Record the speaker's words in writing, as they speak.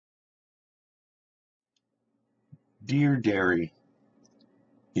Dear Dairy,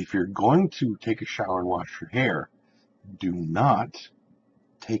 if you're going to take a shower and wash your hair, do not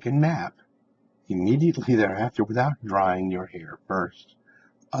take a nap immediately thereafter without drying your hair first.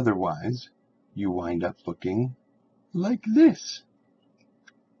 Otherwise, you wind up looking like this.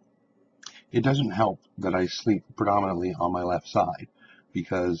 It doesn't help that I sleep predominantly on my left side,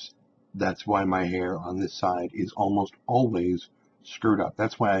 because that's why my hair on this side is almost always screwed up.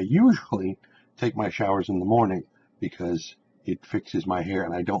 That's why I usually take my showers in the morning, because it fixes my hair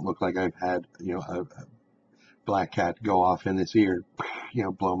and I don't look like I've had, a black cat go off in this ear,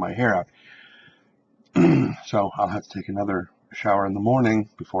 blow my hair out. So I'll have to take another shower in the morning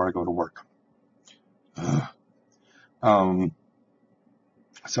before I go to work.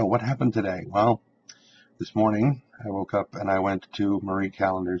 So what happened today? Well, this morning I woke up and I went to Marie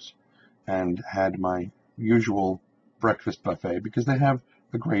Callender's and had my usual breakfast buffet, because they have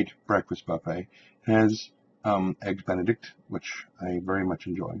a great breakfast buffet. It has eggs Benedict, which I very much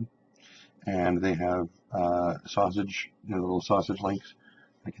enjoy, and they have sausage, little sausage links.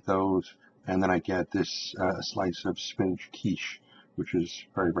 I get those, and then I get this slice of spinach quiche, which is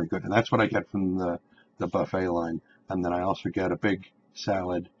very, very good. And that's what I get from the buffet line. And then I also get a big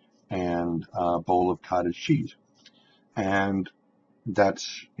salad and a bowl of cottage cheese. And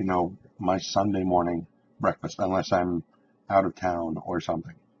that's, my Sunday morning breakfast, unless I'm out of town or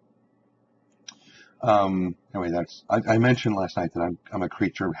something. Anyway, I mentioned last night that I'm a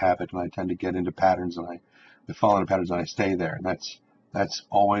creature of habit, and I tend to get into patterns, and I fall into patterns and I stay there. And that's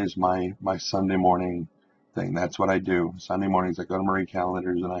always my Sunday morning thing. That's what I do. Sunday mornings I go to Marie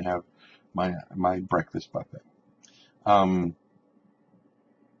Callender's and I have my breakfast buffet.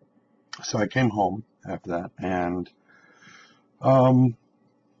 So I came home after that and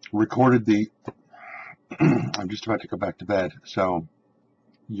recorded I'm just about to go back to bed, so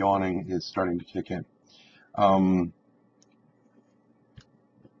yawning is starting to kick in.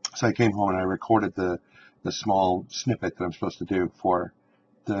 So I came home and I recorded the small snippet that I'm supposed to do for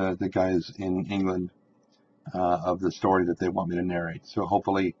the guys in England of the story that they want me to narrate. So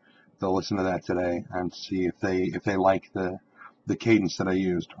hopefully they'll listen to that today and see if they like the cadence that I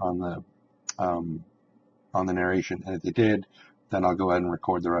used on the narration. And if they did, then I'll go ahead and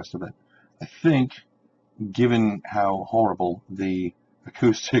record the rest of it. I think, given how horrible the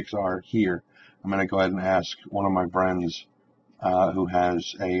acoustics are here, I'm going to go ahead and ask one of my friends who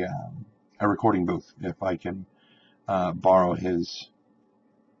has a recording booth if I can borrow his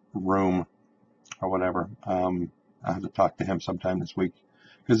room or whatever. I'll have to talk to him sometime this week,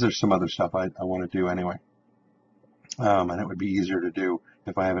 because there's some other stuff I want to do anyway. And it would be easier to do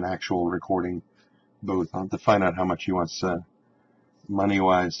if I have an actual recording booth. I'll have to find out how much he wants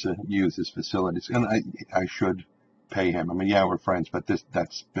money-wise to use his facilities. And I should pay him. I mean, yeah, we're friends, but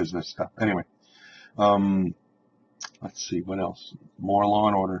that's business stuff. Anyway, let's see, what else? More Law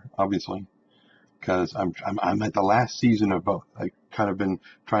and Order, obviously, because I'm at the last season of both. I kind of been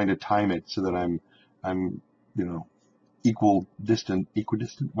trying to time it so that I'm equidistant,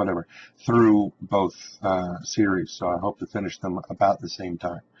 whatever, through both series. So I hope to finish them about the same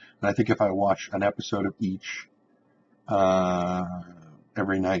time. And I think if I watch an episode of each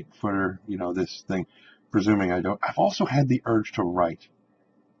every night for this thing, presuming I don't. I've also had the urge to write.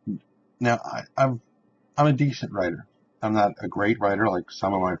 Now I'm a decent writer. I'm not a great writer like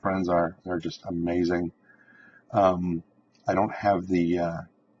some of my friends are. They're just amazing. I don't have the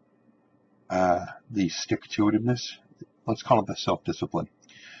stick-to-itiveness, let's call it the self-discipline,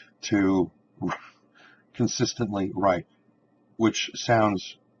 to consistently write, which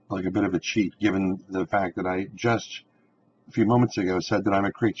sounds like a bit of a cheat, given the fact that I just a few moments ago said that I'm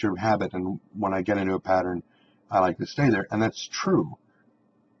a creature of habit, and when I get into a pattern, I like to stay there. And that's true.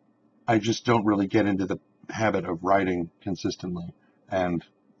 I just don't really get into the habit of writing consistently, and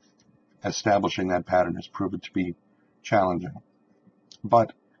establishing that pattern has proven to be challenging.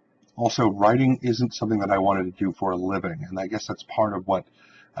 But also, writing isn't something that I wanted to do for a living, and I guess that's part of what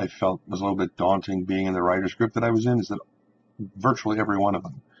I felt was a little bit daunting being in the writer's group that I was in, is that virtually every one of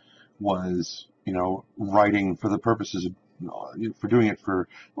them was, writing for the purposes of, for doing it for,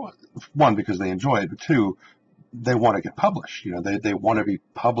 one, because they enjoy it, but two, they want to get published. They want to be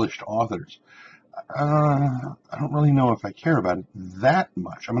published authors. I don't really know if I care about it that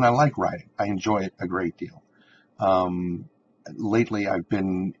much. I mean, I like writing. I enjoy it a great deal. Lately,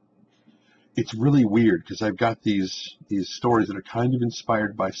 it's really weird, because I've got these stories that are kind of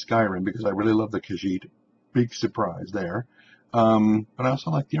inspired by Skyrim, because I really love the Khajiit. Big surprise there. But I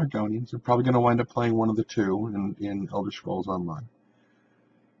also like the Argonians. I'm probably going to wind up playing one of the two in Elder Scrolls Online.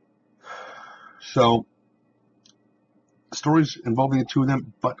 So, stories involving the two of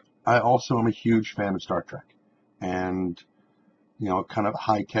them, but I also am a huge fan of Star Trek. and kind of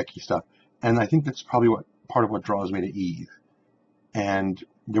high-techy stuff. And I think that's probably part of what draws me to Eve. And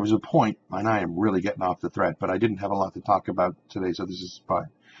there was a point, and I am really getting off the thread, but I didn't have a lot to talk about today, so this is fine.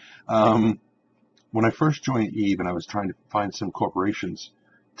 When I first joined Eve and I was trying to find some corporations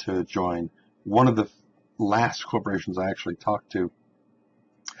to join, one of the last corporations I actually talked to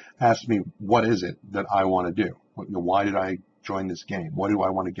asked me, what is it that I want to do? Why did I join this game? What do I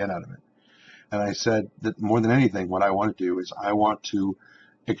want to get out of it? And I said that more than anything, what I want to do is I want to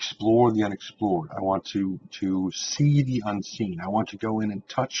explore the unexplored. I want to see the unseen. I want to go in and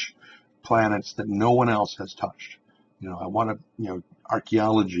touch planets that no one else has touched. I want to,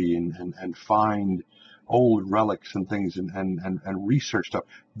 archaeology and find old relics and things and research stuff.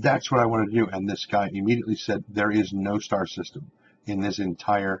 That's what I want to do. And this guy immediately said, there is no star system in this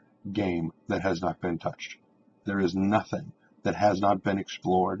entire game that has not been touched. There is nothing that has not been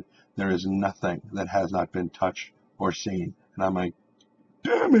explored. There is nothing that has not been touched or seen. And I'm like,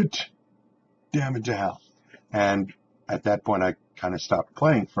 damn it to hell. And at that point, I kind of stopped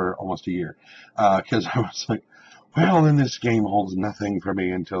playing for almost a year because I was like, well, then this game holds nothing for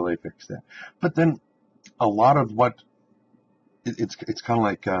me until they fix that. But then a lot of what it's kind of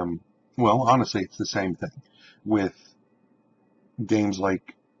like, well, honestly, it's the same thing with games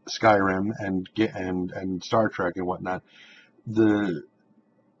like Skyrim and Star Trek and whatnot.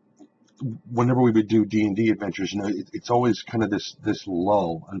 Whenever we would do D&D adventures, it's always kind of this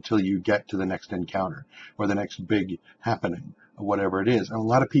lull until you get to the next encounter or the next big happening, or whatever it is. And a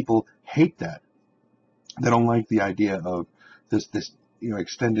lot of people hate that. They don't like the idea of this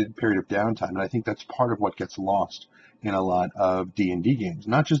extended period of downtime. And I think that's part of what gets lost in a lot of D&D games.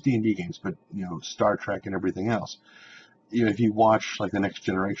 Not just D&D games, but Star Trek and everything else. If you watch like the Next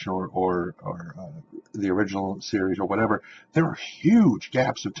Generation or the original series or whatever, there are huge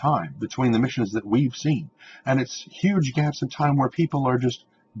gaps of time between the missions that we've seen, and it's huge gaps of time where people are just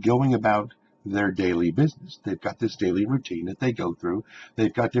going about their daily business. They've got this daily routine that they go through.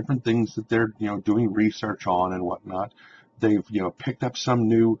 They've got different things that they're doing research on and whatnot. They've picked up some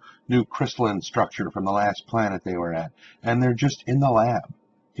new crystalline structure from the last planet they were at, and they're just in the lab,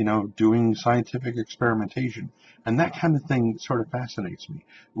 doing scientific experimentation. And that kind of thing sort of fascinates me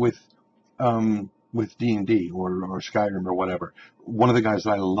with D&D or Skyrim or whatever. One of the guys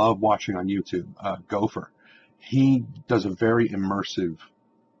that I love watching on YouTube, Gopher, he does a very immersive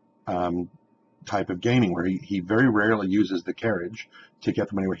type of gaming where he very rarely uses the carriage to get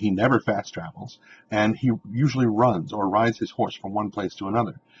from anywhere. He never fast travels, and he usually runs or rides his horse from one place to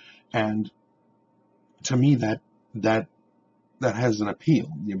another. And to me, that has an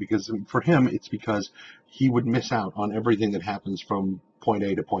appeal, because for him, it's because he would miss out on everything that happens from point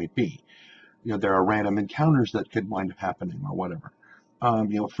A to point B. There are random encounters that could wind up happening or whatever.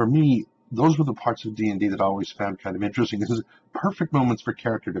 For me, those were the parts of D&D that I always found kind of interesting. This is perfect moments for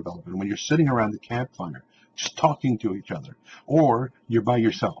character development when you're sitting around the campfire, just talking to each other, or you're by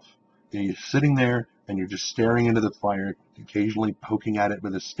yourself. You're sitting there and you're just staring into the fire, occasionally poking at it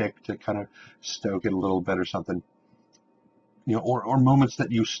with a stick to kind of stoke it a little bit or something. Or moments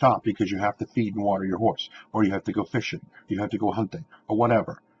that you stop because you have to feed and water your horse, or you have to go fishing, you have to go hunting, or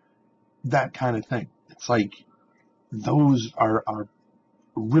whatever. That kind of thing. It's like those are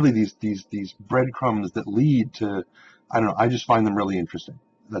really these breadcrumbs that lead to, I don't know, I just find them really interesting.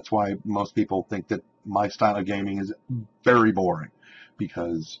 That's why most people think that my style of gaming is very boring,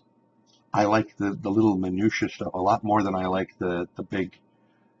 because I like the little minutiae stuff a lot more than I like the big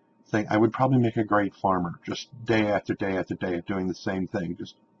thing. I would probably make a great farmer, just day after day after day of doing the same thing,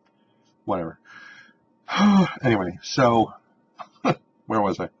 just whatever. Anyway, so where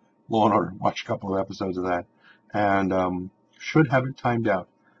was I? Law and Order. Watched a couple of episodes of that, and should have it timed out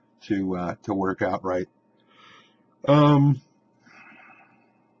to work out right.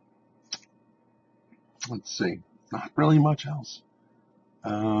 Let's see. Not really much else.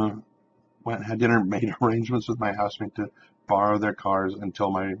 Went and had dinner, made arrangements with my housemate to borrow their cars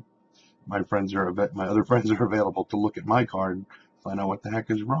until my other friends are available to look at my car and find out what the heck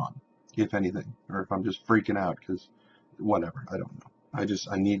is wrong, if anything, or if I'm just freaking out because whatever, I don't know. I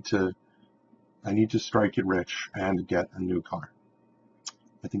need to strike it rich and get a new car.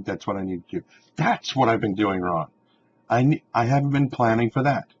 I think that's what I need to do. That's what I've been doing wrong. I haven't been planning for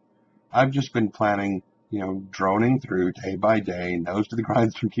that. I've just been planning, droning through day by day, nose to the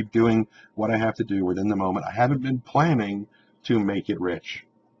grindstone, keep doing what I have to do within the moment. I haven't been planning to make it rich.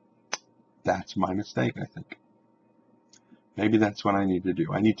 That's my mistake, I think. Maybe that's what I need to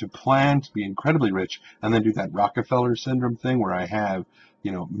do. I need to plan to be incredibly rich and then do that Rockefeller syndrome thing where I have,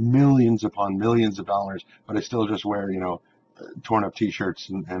 millions upon millions of dollars, but I still just wear, torn up t-shirts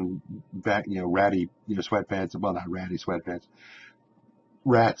and back, ratty, sweatpants. Well, not ratty sweatpants.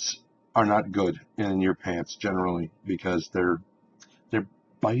 Rats are not good in your pants generally because they're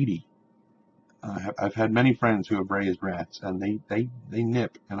bitey. I've had many friends who have raised rats, and they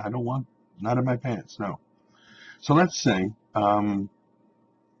nip, and I don't want, not in my pants, no. So let's say, a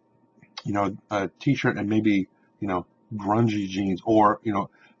t-shirt and maybe, grungy jeans, or,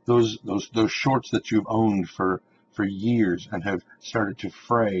 those shorts that you've owned for years and have started to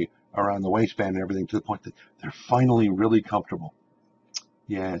fray around the waistband and everything to the point that they're finally really comfortable.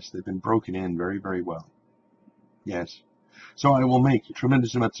 Yes, they've been broken in very, very well. Yes. So I will make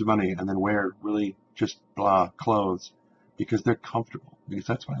tremendous amounts of money and then wear really just blah clothes because they're comfortable. Because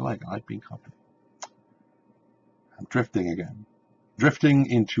that's what I like. I like being comfortable. I'm drifting again. Drifting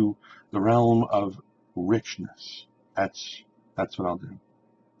into the realm of richness. That's what I'll do.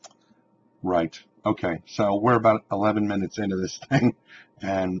 Right. Okay. So we're about 11 minutes into this thing,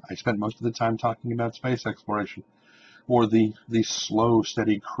 and I spent most of the time talking about space exploration, or the slow,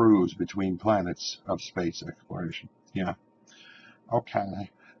 steady cruise between planets of space exploration. Yeah.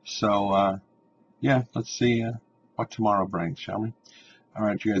 Okay. So, yeah, let's see what tomorrow brings, shall we? All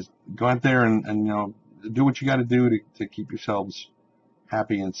right, you guys, go out there and do what you got to do to keep yourselves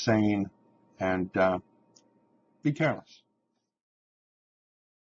happy and sane, and be careless.